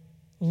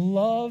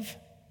love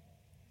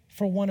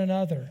for one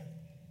another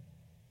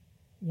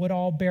would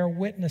all bear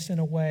witness in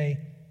a way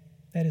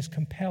that is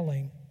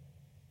compelling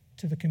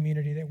to the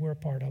community that we're a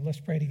part of. Let's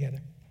pray together.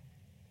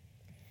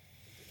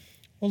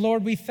 Well,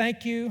 Lord, we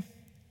thank you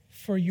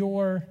for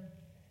your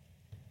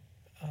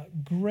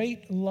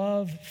great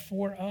love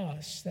for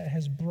us that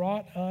has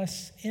brought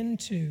us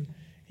into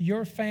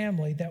your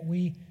family, that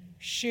we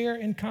share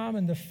in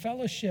common the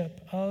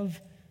fellowship of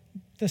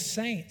the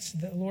saints,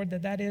 that, Lord,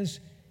 that is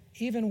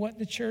even what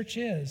the church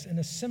is, an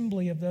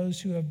assembly of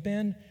those who have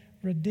been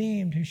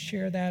redeemed, who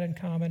share that in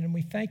common, and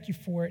we thank you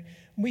for it.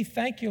 We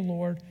thank you,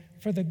 Lord,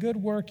 for the good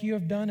work you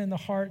have done in the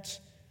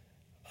hearts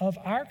of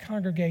our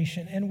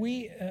congregation, and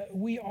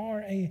we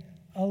are a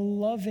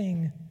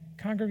loving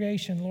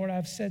congregation. Lord,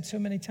 I've said so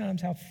many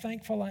times how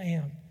thankful I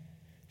am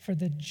for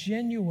the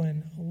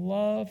genuine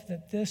love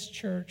that this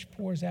church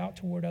pours out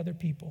toward other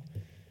people.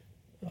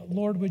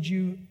 Lord, would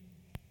you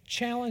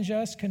challenge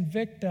us,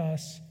 convict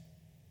us,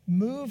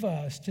 move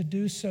us to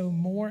do so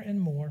more and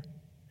more,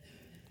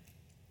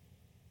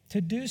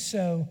 to do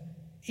so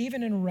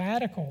even in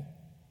radical,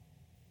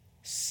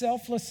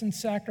 selfless and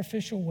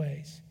sacrificial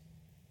ways,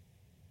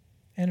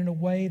 and in a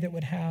way that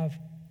would have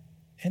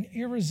an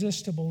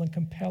irresistible and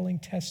compelling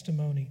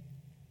testimony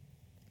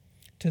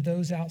to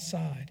those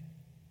outside.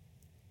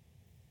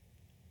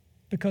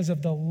 Because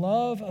of the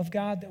love of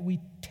God that we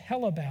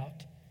tell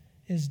about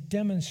is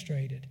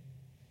demonstrated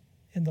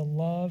in the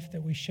love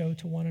that we show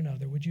to one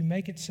another. Would you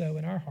make it so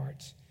in our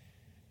hearts?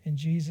 In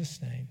Jesus'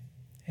 name,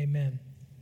 amen.